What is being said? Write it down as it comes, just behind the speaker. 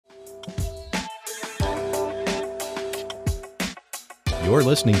You're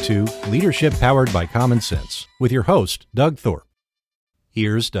listening to Leadership Powered by Common Sense with your host, Doug Thorpe.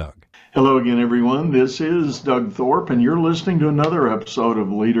 Here's Doug. Hello again, everyone. This is Doug Thorpe, and you're listening to another episode of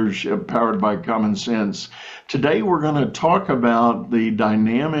Leadership Powered by Common Sense. Today, we're going to talk about the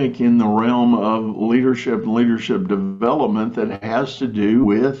dynamic in the realm of leadership and leadership development that has to do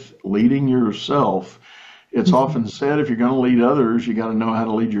with leading yourself. It's often said if you're going to lead others, you got to know how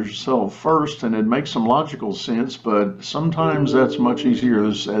to lead yourself first, and it makes some logical sense, but sometimes that's much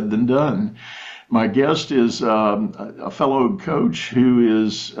easier said than done. My guest is a fellow coach who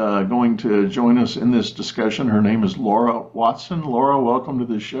is going to join us in this discussion. Her name is Laura Watson. Laura, welcome to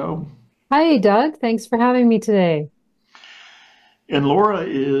the show. Hi, Doug. Thanks for having me today. And Laura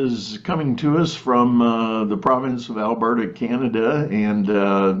is coming to us from the province of Alberta, Canada,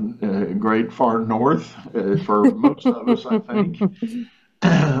 and great far north for most of us, I think.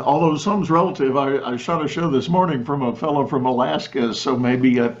 Although some's relative, I shot a show this morning from a fellow from Alaska, so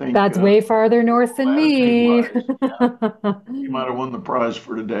maybe I think... That's way farther north than me. Yeah. You might have won the prize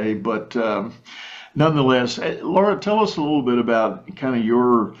for today, but nonetheless, Laura, tell us a little bit about kind of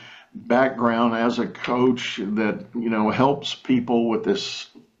your background as a coach that, helps people with this,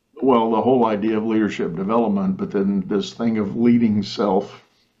 well, the whole idea of leadership development, but then this thing of leading self.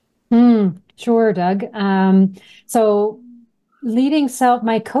 Sure, Doug. So leading self,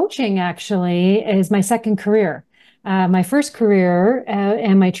 my coaching actually is my second career. My first career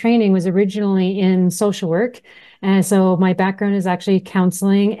and my training was originally in social work. And so my background is actually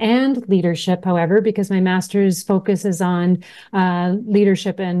counseling and leadership, however, because my master's focuses on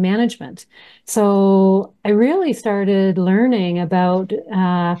leadership and management. So I really started learning about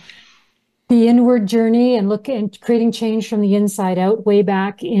the inward journey and creating change from the inside out way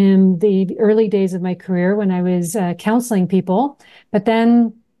back in the early days of my career when I was counseling people. But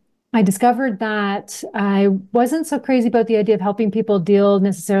then I discovered that I wasn't so crazy about the idea of helping people deal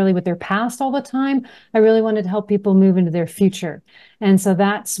necessarily with their past all the time. I really wanted to help people move into their future. And so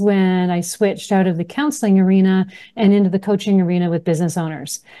that's when I switched out of the counseling arena and into the coaching arena with business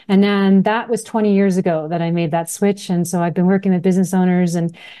owners. And then that was 20 years ago that I made that switch. And so I've been working with business owners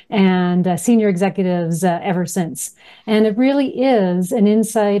and senior executives ever since. And it really is an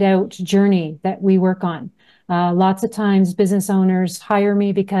inside out journey that we work on. Lots of times business owners hire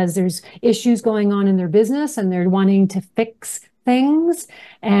me because there's issues going on in their business and they're wanting to fix things.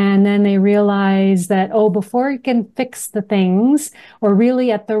 And then they realize that, before you can fix the things, or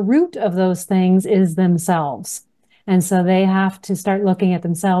really at the root of those things is themselves. And so they have to start looking at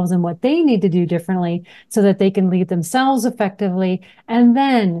themselves and what they need to do differently so that they can lead themselves effectively and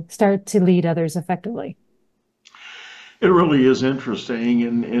then start to lead others effectively. It really is interesting,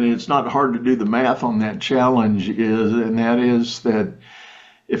 and it's not hard to do the math on that challenge, and that is that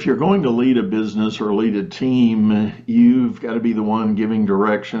if you're going to lead a business or lead a team, you've got to be the one giving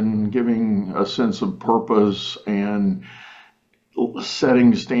direction, giving a sense of purpose, and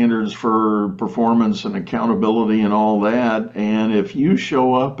setting standards for performance and accountability and all that. And if you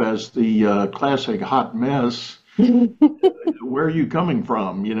show up as the classic hot mess, where are you coming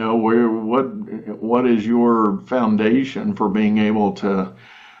from? What is your foundation for being able to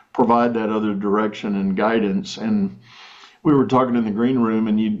provide that other direction and guidance? And we were talking in the green room,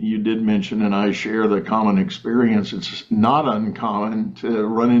 and you did mention, and I share the common experience. It's not uncommon to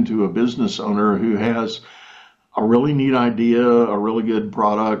run into a business owner who has a really neat idea, a really good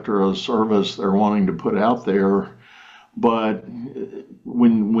product or a service they're wanting to put out there. But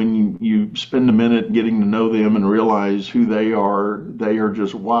when you spend a minute getting to know them and realize who they are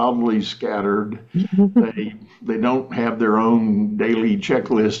just wildly scattered. They don't have their own daily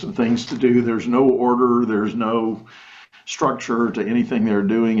checklist of things to do. There's no order. There's no structure to anything they're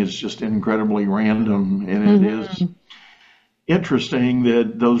doing. It's just incredibly random. And it is interesting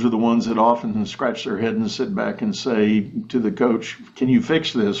that those are the ones that often scratch their head and sit back and say to the coach, "Can you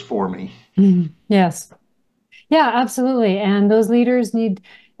fix this for me?" Yes. Yeah, absolutely. And those leaders need,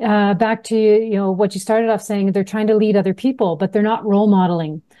 back to what you started off saying, they're trying to lead other people, but they're not role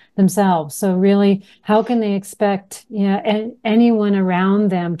modeling themselves. So really, how can they expect anyone around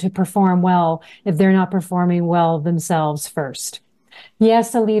them to perform well if they're not performing well themselves first?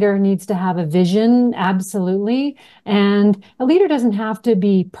 Yes, a leader needs to have a vision, absolutely. And a leader doesn't have to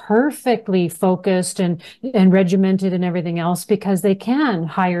be perfectly focused and regimented and everything else, because they can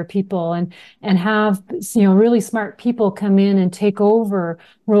hire people and have really smart people come in and take over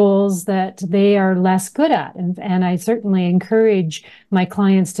roles that they are less good at. And I certainly encourage my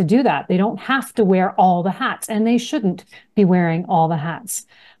clients to do that. They don't have to wear all the hats, and they shouldn't be wearing all the hats.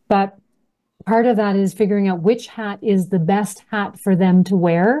 But part of that is figuring out which hat is the best hat for them to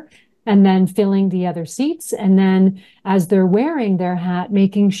wear and then filling the other seats. And then as they're wearing their hat,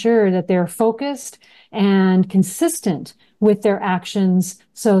 making sure that they're focused and consistent with their actions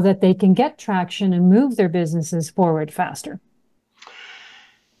so that they can get traction and move their businesses forward faster.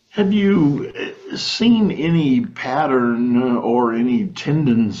 Have you seen any pattern or any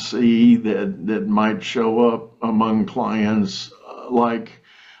tendency that might show up among clients? Like,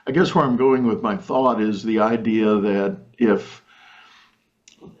 I guess where I'm going with my thought is the idea that if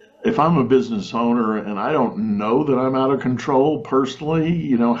I'm a business owner and I don't know that I'm out of control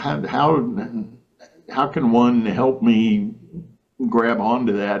personally, how can one help me grab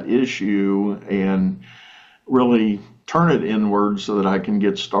onto that issue and really turn it inward so that I can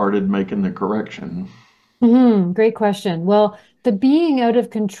get started making the correction? Great question. Well, the being out of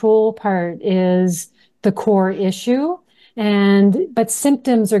control part is the core issue, but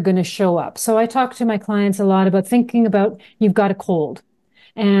symptoms are going to show up. So I talk to my clients a lot about thinking about you've got a cold.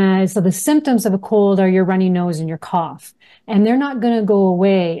 And so the symptoms of a cold are your runny nose and your cough, and they're not going to go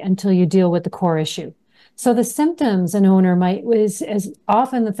away until you deal with the core issue. So the symptoms an owner is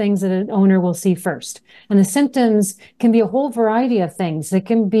often the things that an owner will see first. And the symptoms can be a whole variety of things. It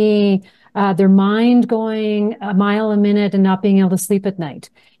can be their mind going a mile a minute and not being able to sleep at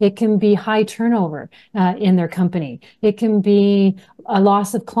night. It can be high turnover in their company. It can be a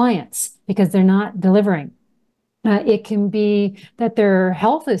loss of clients because they're not delivering. It can be that their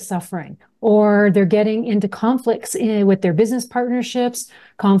health is suffering, or they're getting into conflicts with their business partnerships,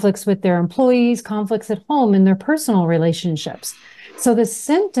 conflicts with their employees, conflicts at home in their personal relationships. So the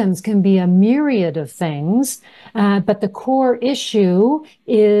symptoms can be a myriad of things, but the core issue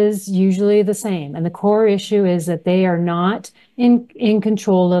is usually the same. And the core issue is that they are not in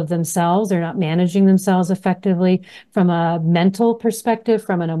control of themselves. They're not managing themselves effectively from a mental perspective,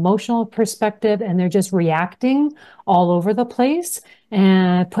 from an emotional perspective, and they're just reacting all over the place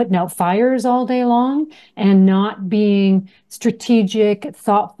and putting out fires all day long and not being strategic,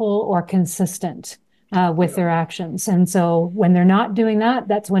 thoughtful, or consistent with their actions. And so when they're not doing that,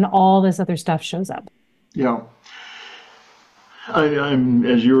 that's when all this other stuff shows up. Yeah. I'm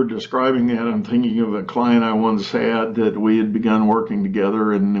as you were describing that, I'm thinking of a client I once had that we had begun working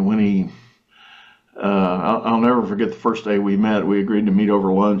together, and when I'll never forget the first day we met. We agreed to meet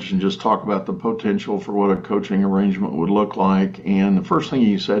over lunch and just talk about the potential for what a coaching arrangement would look like. And the first thing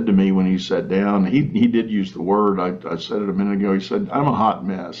he said to me when he sat down, he did use the word, I said it a minute ago, he said, "I'm a hot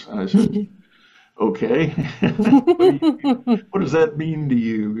mess." And I said, "Okay, what does that mean to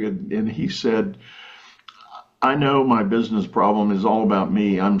you?" And he said, "I know my business problem is all about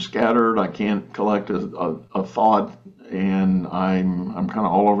me. I'm scattered. I can't collect a thought, and I'm kind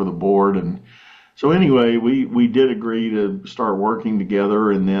of all over the board." And so anyway, we did agree to start working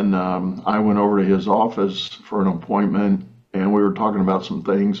together, and then I went over to his office for an appointment, and we were talking about some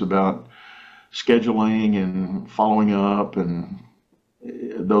things about scheduling and following up and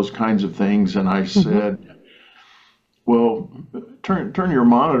those kinds of things. And I said, "Well, turn your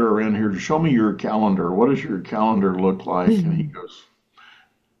monitor around here. Show me your calendar. What does your calendar look like?" And he goes,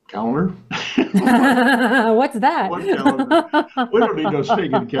 "Calendar? What's that?" What calendar? We don't need no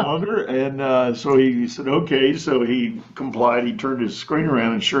stinking calendar." And so he said, "Okay." So he complied. He turned his screen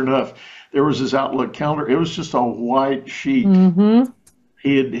around, and sure enough, there was his Outlook calendar. It was just a white sheet.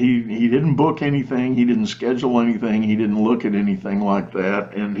 He didn't book anything. He didn't schedule anything. He didn't look at anything like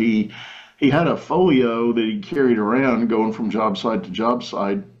that. And he had a folio that he carried around going from job site to job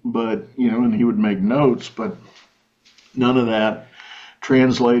site, but, and he would make notes, but none of that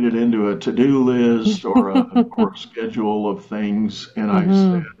translated into a to-do list or a schedule of things. And I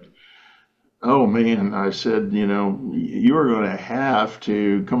said, "Oh man," I said, "you are going to have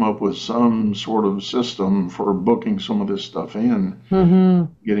to come up with some sort of system for booking some of this stuff in,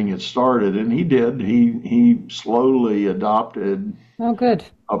 getting it started." And he did. He slowly adopted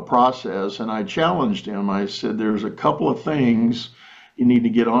a process, and I challenged him. I said, "There's a couple of things you need to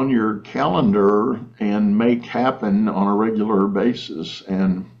get on your calendar and make happen on a regular basis."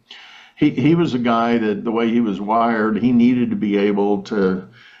 And he was a guy that the way he was wired, he needed to be able to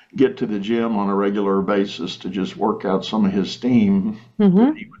get to the gym on a regular basis to just work out some of his steam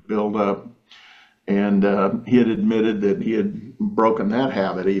that he would build up. And he had admitted that he had broken that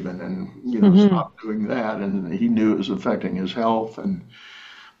habit even and, stopped doing that. And he knew it was affecting his health and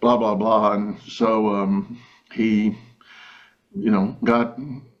blah, blah, blah. And so he, got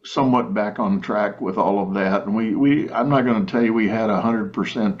somewhat back on track with all of that. And I'm not going to tell you we had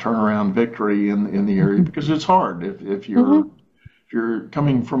 100% turnaround victory in the area, because it's hard if you're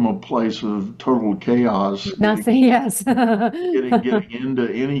coming from a place of total chaos. Nothing, yes. getting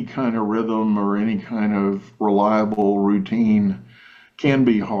into any kind of rhythm or any kind of reliable routine can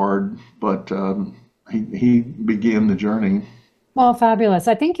be hard, but he began the journey. Well, fabulous.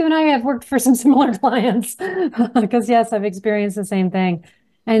 I think you and I have worked for some similar clients because yes, I've experienced the same thing.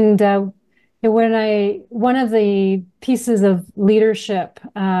 And one of the pieces of leadership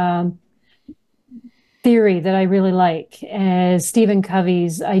theory that I really like is Stephen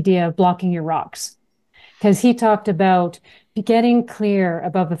Covey's idea of blocking your rocks, because he talked about getting clear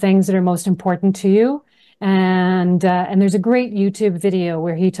about the things that are most important to you. And there's a great YouTube video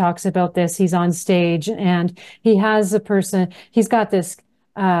where he talks about this. He's on stage and he has a person, he's got this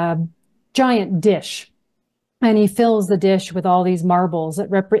giant dish, and he fills the dish with all these marbles that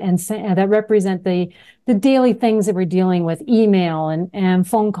represent the daily things that we're dealing with, email and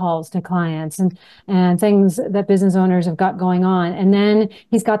phone calls to clients and things that business owners have got going on. And then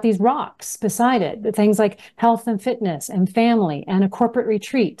he's got these rocks beside it, the things like health and fitness and family and a corporate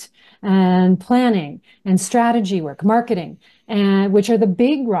retreat and planning and strategy work, marketing, and which are the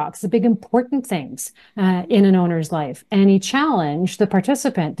big rocks, the big important things in an owner's life. And he challenged the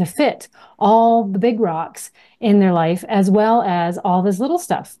participant to fit all the big rocks in their life as well as all this little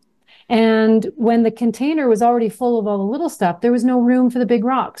stuff. And when the container was already full of all the little stuff, there was no room for the big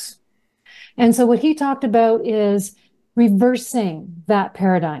rocks. And so what he talked about is reversing that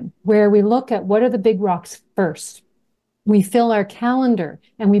paradigm, where we look at what are the big rocks first. We fill our calendar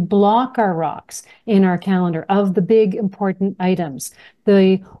and we block our rocks in our calendar of the big important items,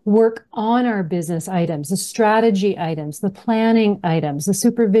 the work on our business items, the strategy items, the planning items, the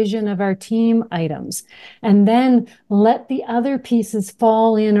supervision of our team items, and then let the other pieces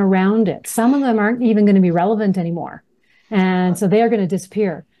fall in around it. Some of them aren't even going to be relevant anymore. And so they are going to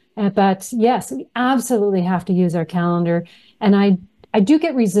disappear. But yes, we absolutely have to use our calendar. And I do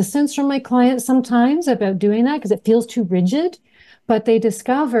get resistance from my clients sometimes about doing that because it feels too rigid, but they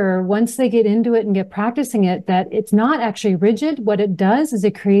discover once they get into it and get practicing it, that it's not actually rigid. What it does is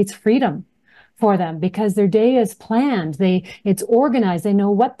it creates freedom for them because their day is planned. It's organized. They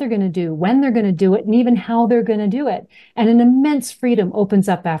know what they're going to do, when they're going to do it, and even how they're going to do it. And an immense freedom opens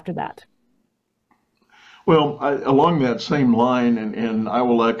up after that. Well, along that same line, and I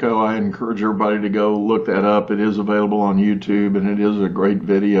will echo, I encourage everybody to go look that up. It is available on YouTube, and it is a great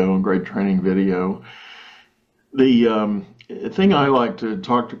video, a great training video. The thing I like to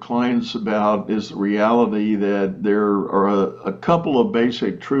talk to clients about is the reality that there are a couple of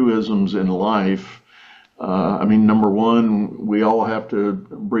basic truisms in life. I mean, number one, we all have to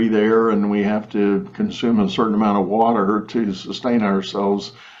breathe air and we have to consume a certain amount of water to sustain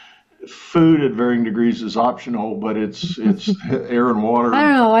ourselves. Food at varying degrees is optional, but it's air and water. I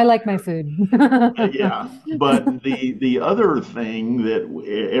don't know. I like my food. Yeah, but the other thing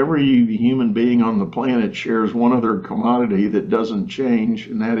that every human being on the planet shares one other commodity that doesn't change,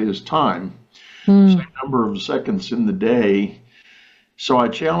 and that is time. Same number of seconds in the day. So I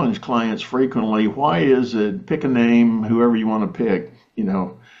challenge clients frequently, why is it, pick a name, whoever you want to pick,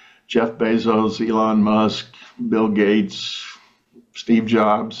 Jeff Bezos, Elon Musk, Bill Gates, Steve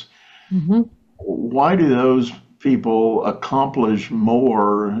Jobs. Mm-hmm. Why do those people accomplish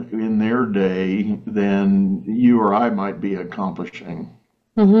more in their day than you or I might be accomplishing?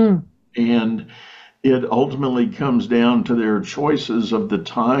 Mm-hmm. And it ultimately comes down to their choices of the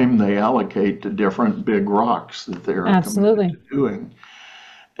time they allocate to different big rocks that they're committed to doing.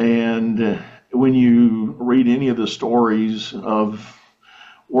 And when you read any of the stories of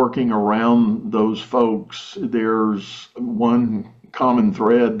working around those folks, there's one common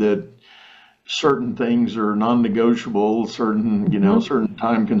thread that certain things are non-negotiable, certain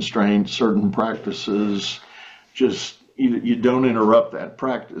time constraints, certain practices, just you don't interrupt that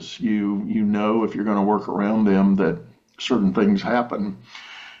practice. You know if you're going to work around them that certain things happen.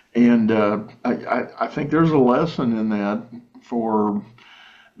 And I think there's a lesson in that for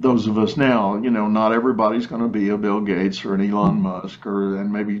those of us now. Not everybody's going to be a Bill Gates or an Elon Musk,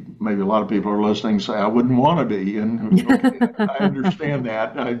 and maybe a lot of people are listening and say, I wouldn't want to be. And okay, I understand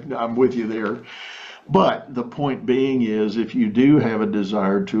that. I'm with you there. But the point being is, if you do have a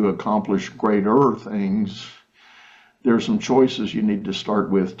desire to accomplish greater things, there are some choices you need to start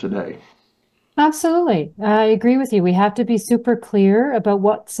with today. Absolutely. I agree with you. We have to be super clear about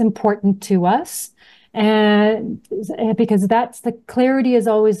what's important to us. And because the clarity is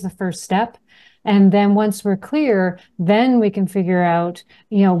always the first step. And then once we're clear, then we can figure out,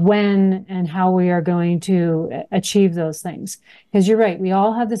 when and how we are going to achieve those things. Because you're right, we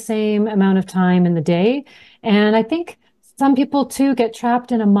all have the same amount of time in the day. And I think some people too get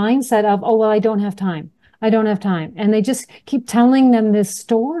trapped in a mindset of, oh, well, I don't have time. I don't have time. And they just keep telling them this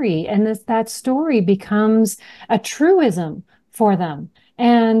story, and that story becomes a truism for them.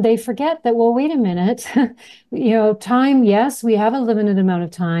 And they forget that, well, wait a minute, time, yes, we have a limited amount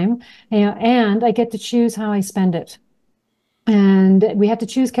of time, and I get to choose how I spend it. And we have to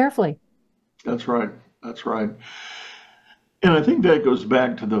choose carefully. That's right. That's right. And I think that goes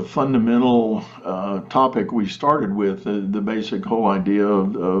back to the fundamental topic we started with, the basic whole idea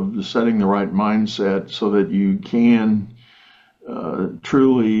of setting the right mindset so that you can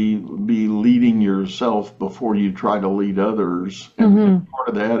truly be leading yourself before you try to lead others. And part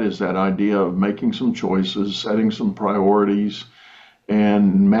of that is that idea of making some choices, setting some priorities,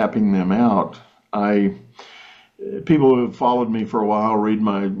 and mapping them out. People who have followed me for a while, read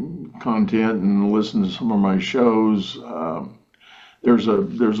my content and listen to some of my shows. There's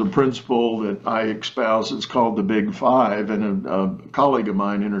a principle that I espouse. It's called the Big Five, and a colleague of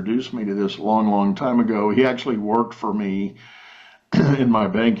mine introduced me to this a long, long time ago. He actually worked for me in my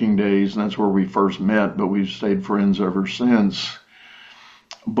banking days, and that's where we first met, but we've stayed friends ever since.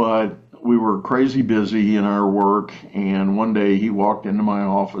 But we were crazy busy in our work, and one day he walked into my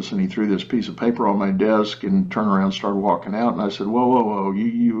office and he threw this piece of paper on my desk and turned around and started walking out. And I said, whoa, whoa, whoa,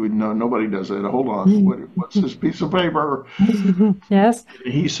 you no, nobody does that. Hold on, what's this piece of paper? Yes.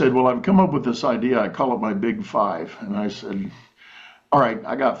 And he said, well, I've come up with this idea. I call it my Big Five. And I said, all right,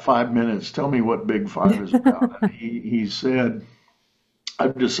 I got 5 minutes. Tell me what Big Five is about. And he said,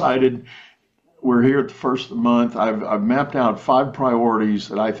 I've decided we're here at the first of the month. I've mapped out 5 priorities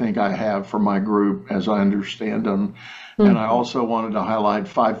that I think I have for my group as I understand them. And I also wanted to highlight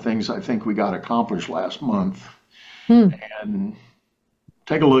 5 things I think we got accomplished last month. And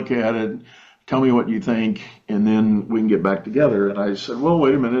take a look at it, tell me what you think, and then we can get back together. And I said, well,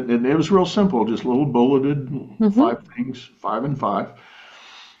 wait a minute. And it was real simple, just little bulleted 5 things, 5 and 5.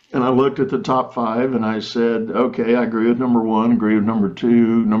 And I looked at the top 5 and I said, okay, I agree with number 1, agree with number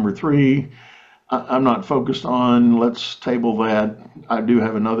 2, number 3. I'm not focused on, let's table that. I do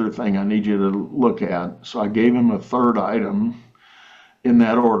have another thing I need you to look at. So I gave him a 3rd item in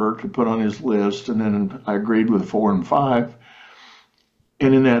that order to put on his list, and then I agreed with 4 and 5.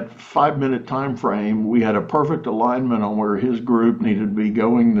 And in that 5-minute time frame, we had a perfect alignment on where his group needed to be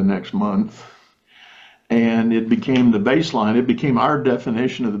going the next month. And it became the baseline. It became our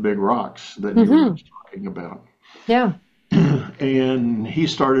definition of the big rocks that you were just talking about. Yeah. And he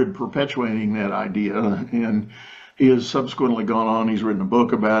started perpetuating that idea, and he has subsequently gone on. He's written a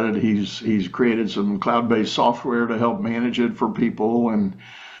book about it. He's created some cloud-based software to help manage it for people, and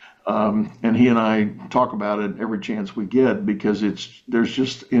he and I talk about it every chance we get because there's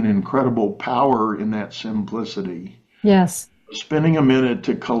just an incredible power in that simplicity. Yes. Spending a minute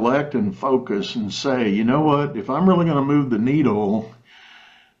to collect and focus and say, you know what, if I'm really going to move the needle,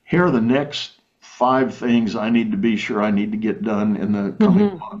 here are the next 5 things I need to be sure I need to get done in the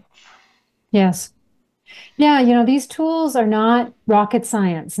coming month. Yes. Yeah, these tools are not rocket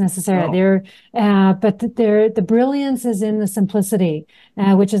science necessarily. But the brilliance is in the simplicity,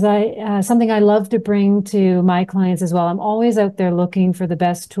 which is something I love to bring to my clients as well. I'm always out there looking for the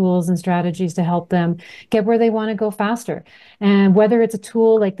best tools and strategies to help them get where they want to go faster. And whether it's a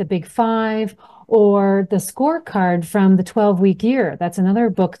tool like the Big Five or the scorecard from the 12-week year, that's another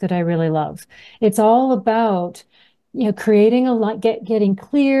book that I really love. It's all about creating getting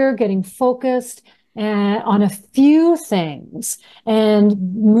clear, getting focused on a few things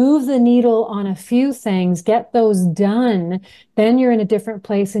and move the needle on a few things, get those done, then you're in a different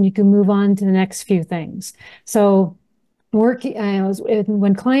place and you can move on to the next few things. So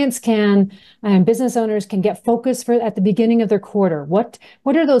when clients can and business owners can get focused at the beginning of their quarter, what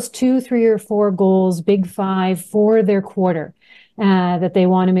are those 2, 3, or 4 goals, Big Five for their quarter? That they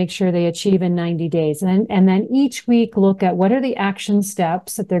want to make sure they achieve in 90 days. And then each week look at what are the action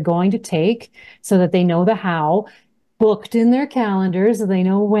steps that they're going to take so that they know the how, booked in their calendars so they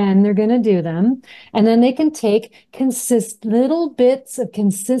know when they're going to do them. And then they can take little bits of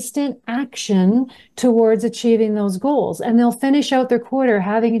consistent action towards achieving those goals. And they'll finish out their quarter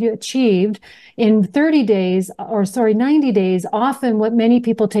having achieved in 90 days, often what many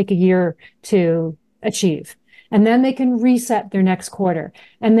people take a year to achieve. And then they can reset their next quarter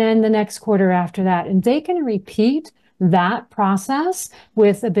and then the next quarter after that. And they can repeat that process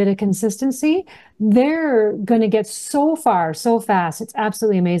with a bit of consistency. They're going to get so far, so fast. It's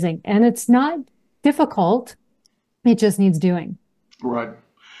absolutely amazing. And it's not difficult. It just needs doing. Right.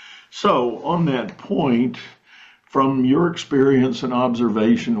 So on that point, from your experience and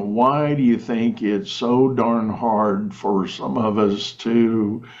observation, why do you think it's so darn hard for some of us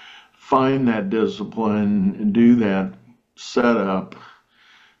to find that discipline and do that setup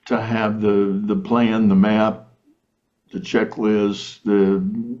to have the plan, the map, the checklist, the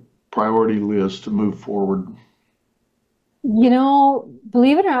priority list to move forward?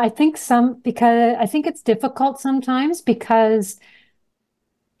 Believe it or not, because I think it's difficult sometimes because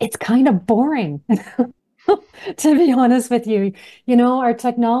it's kind of boring, to be honest with you. Our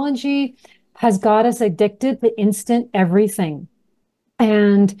technology has got us addicted to instant everything.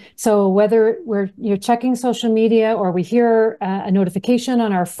 And so whether you're checking social media or we hear a notification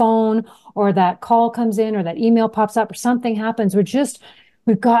on our phone or that call comes in or that email pops up or something happens,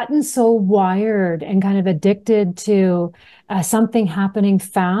 we've gotten so wired and kind of addicted to something happening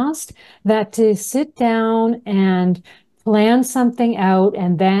fast that to sit down and plan something out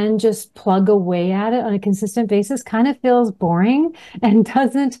and then just plug away at it on a consistent basis kind of feels boring and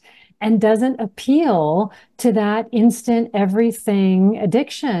doesn't appeal to that instant everything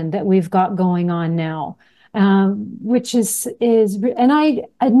addiction that we've got going on now. Which and I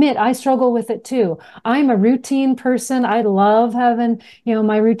admit I struggle with it too. I'm a routine person. I love having,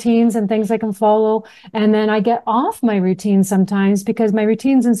 my routines and things I can follow. And then I get off my routine sometimes because my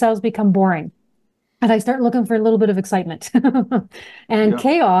routines themselves become boring. And I start looking for a little bit of excitement. And Yeah.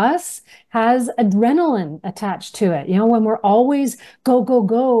 chaos has adrenaline attached to it. When we're always go, go,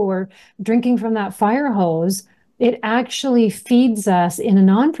 go, or drinking from that fire hose, it actually feeds us in a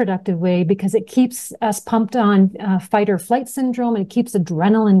non-productive way because it keeps us pumped on fight or flight syndrome and it keeps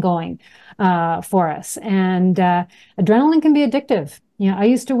adrenaline going for us. And adrenaline can be addictive. I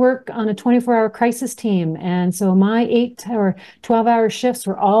used to work on a 24-hour crisis team. And so my 8 or 12-hour shifts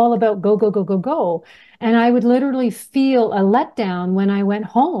were all about go, go, go, go, go. And I would literally feel a letdown when I went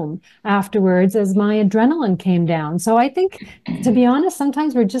home afterwards as my adrenaline came down. So I think, to be honest,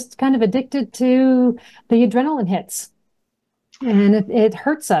 sometimes we're just kind of addicted to the adrenaline hits. And it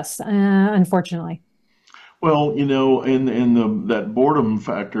hurts us, unfortunately. Well, and that boredom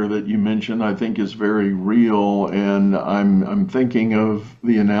factor that you mentioned, I think is very real. And I'm thinking of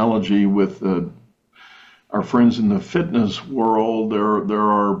the analogy with our friends in the fitness world. There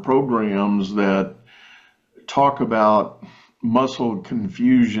are programs that talk about muscle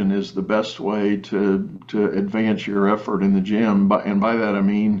confusion is the best way to advance your effort in the gym. And by that I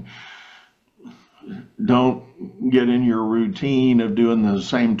mean don't get in your routine of doing the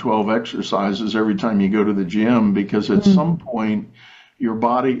same 12 exercises every time you go to the gym, because at some point your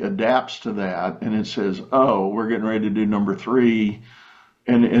body adapts to that and it says, oh, we're getting ready to do number 3,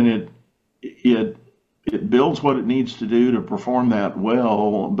 and it builds what it needs to do to perform that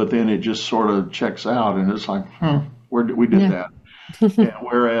well, but then it just sort of checks out and it's like, we did Yeah. that. And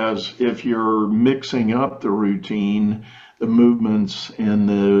whereas if you're mixing up the routine, the movements and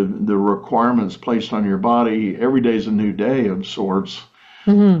the requirements placed on your body, every day is a new day of sorts.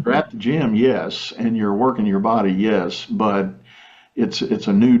 Hmm. You're at the gym, yes, and you're working your body, yes, but it's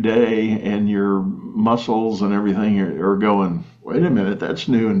a new day and your muscles and everything are going, wait a minute, that's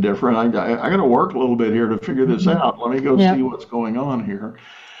new and different. I got to work a little bit here to figure this Hmm. out. Let me go Yeah. see what's going on here.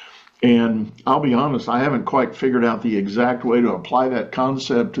 And I'll be honest, I haven't quite figured out the exact way to apply that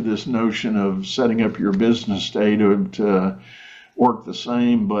concept to this notion of setting up your business day to work the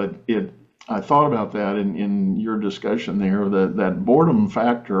same. But I thought about that in your discussion there, that boredom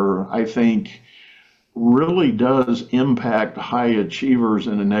factor, I think, really does impact high achievers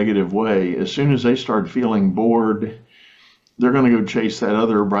in a negative way. As soon as they start feeling bored, they're going to go chase that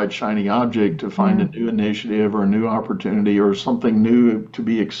other bright, shiny object to find Yeah. a new initiative or a new opportunity or something new to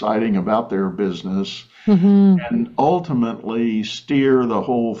be exciting about their business, Hmm. and ultimately steer the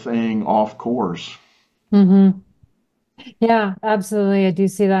whole thing off course. Hmm. Yeah, absolutely. I do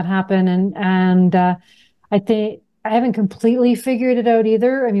see that happen. And I think I haven't completely figured it out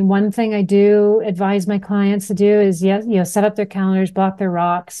either. I mean, one thing I do advise my clients to do is, yes, set up their calendars, block their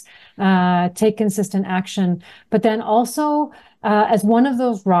rocks, take consistent action. But then also, as one of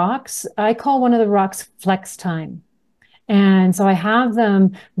those rocks, I call one of the rocks flex time. And so I have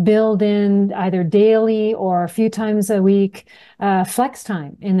them build in either daily or a few times a week flex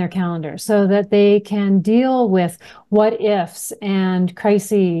time in their calendar so that they can deal with what ifs and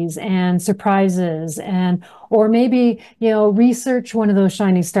crises and surprises, and or maybe research one of those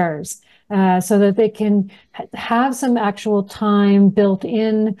shiny stars so that they can have some actual time built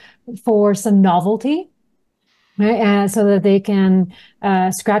in for some novelty, right? So that they can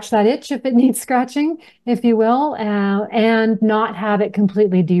scratch that itch if it needs scratching, if you will, and not have it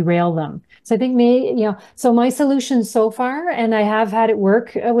completely derail them. So I think so my solution so far, and I have had it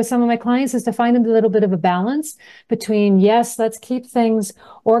work with some of my clients, is to find a little bit of a balance between, yes, let's keep things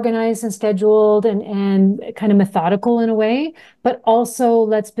organized and scheduled and kind of methodical in a way, but also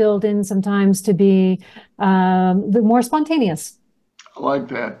let's build in sometimes to be the more spontaneous. I like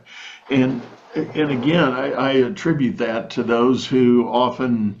that. And again, I attribute that to those who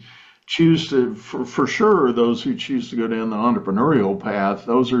often choose to, for sure, those who choose to go down the entrepreneurial path,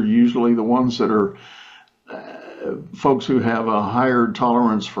 those are usually the ones that are folks who have a higher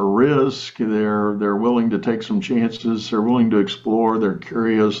tolerance for risk. They're willing to take some chances. They're willing to explore. They're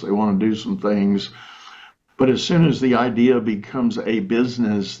curious. They want to do some things. But as soon as the idea becomes a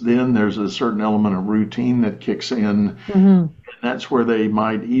business, then there's a certain element of routine that kicks in. And that's where they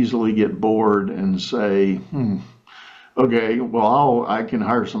might easily get bored and say, okay, well, I can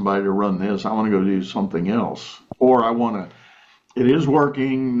hire somebody to run this. I want to go do something else. Or it is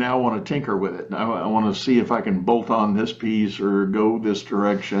working, now I want to tinker with it. I want to see if I can bolt on this piece or go this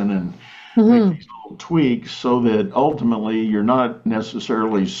direction and make these little tweaks so that ultimately you're not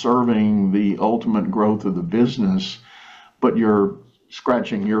necessarily serving the ultimate growth of the business, but you're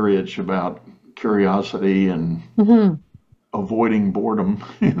scratching your itch about curiosity and avoiding boredom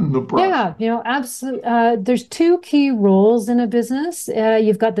in the process. Yeah, absolutely. There's two key roles in a business.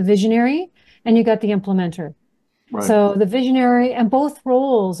 You've got the visionary and you got the implementer. Right. So the visionary, and both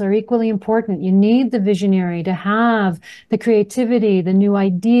roles are equally important. You need the visionary to have the creativity, the new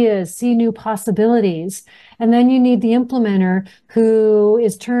ideas, see new possibilities. And then you need the implementer who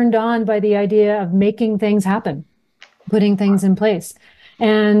is turned on by the idea of making things happen, putting things in place.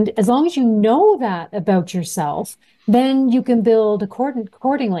 And as long as you know that about yourself, then you can build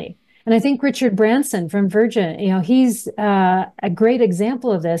accordingly. And I think Richard Branson from Virgin, he's a great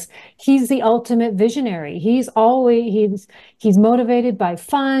example of this. He's the ultimate visionary. He's motivated by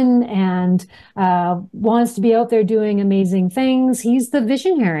fun and wants to be out there doing amazing things. He's the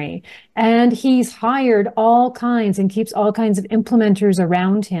visionary, and he's hired all kinds and keeps all kinds of implementers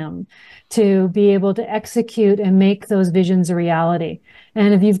around him to be able to execute and make those visions a reality.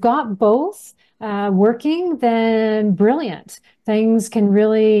 And if you've got both working, then brilliant. Things can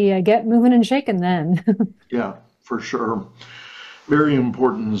really get moving and shaking then. Yeah, for sure. Very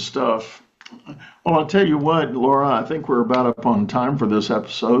important stuff. Well, I'll tell you what, Laura, I think we're about up on time for this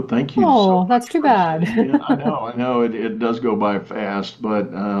episode. Thank you. Oh, that's too bad. I know it does go by fast,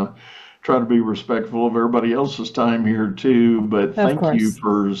 but try to be respectful of everybody else's time here too. But thank you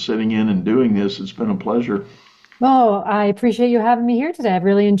for sitting in and doing this. It's been a pleasure. Oh, I appreciate you having me here today. I've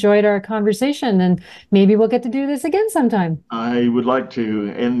really enjoyed our conversation, and maybe we'll get to do this again sometime. I would like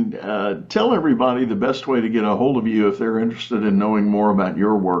to. And tell everybody the best way to get a hold of you if they're interested in knowing more about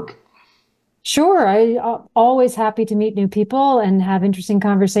your work. Sure. I'm always happy to meet new people and have interesting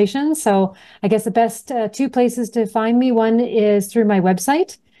conversations. So I guess the best two places to find me, one is through my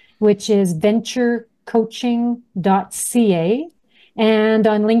website, which is venturecoaching.ca. And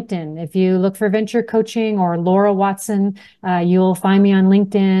on LinkedIn, if you look for Venture Coaching or Laura Watson, you'll find me on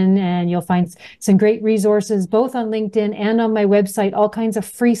LinkedIn, and you'll find some great resources, both on LinkedIn and on my website, all kinds of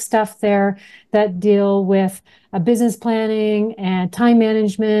free stuff there that deal with business planning and time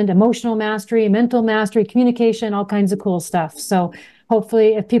management, emotional mastery, mental mastery, communication, all kinds of cool stuff. So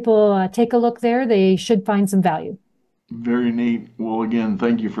hopefully if people take a look there, they should find some value. Very neat. Well, again,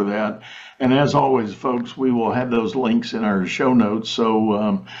 thank you for that. And as always, folks, we will have those links in our show notes.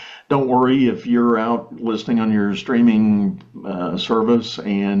 So don't worry if you're out listening on your streaming service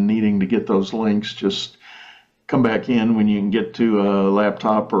and needing to get those links. Just come back in when you can get to a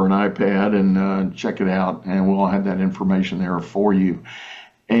laptop or an iPad and check it out, and we'll have that information there for you.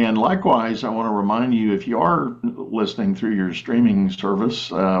 And likewise, I want to remind you, if you are listening through your streaming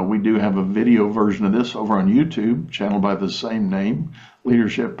service, we do have a video version of this over on YouTube, channel by the same name,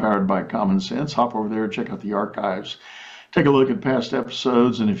 Leadership Powered by Common Sense. Hop over there, check out the archives, take a look at past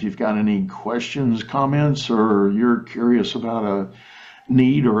episodes, and if you've got any questions, comments, or you're curious about a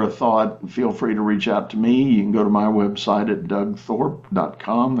need or a thought, feel free to reach out to me. You can go to my website at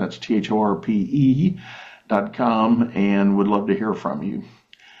dougthorpe.com. That's THORPE.com, and would love to hear from you.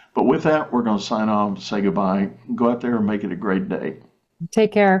 But with that, we're going to sign off and say goodbye. Go out there and make it a great day.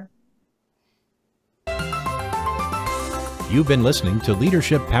 Take care. You've been listening to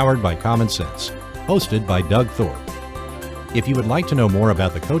Leadership Powered by Common Sense, hosted by Doug Thorpe. If you would like to know more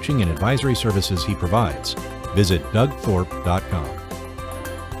about the coaching and advisory services he provides, visit dougthorpe.com.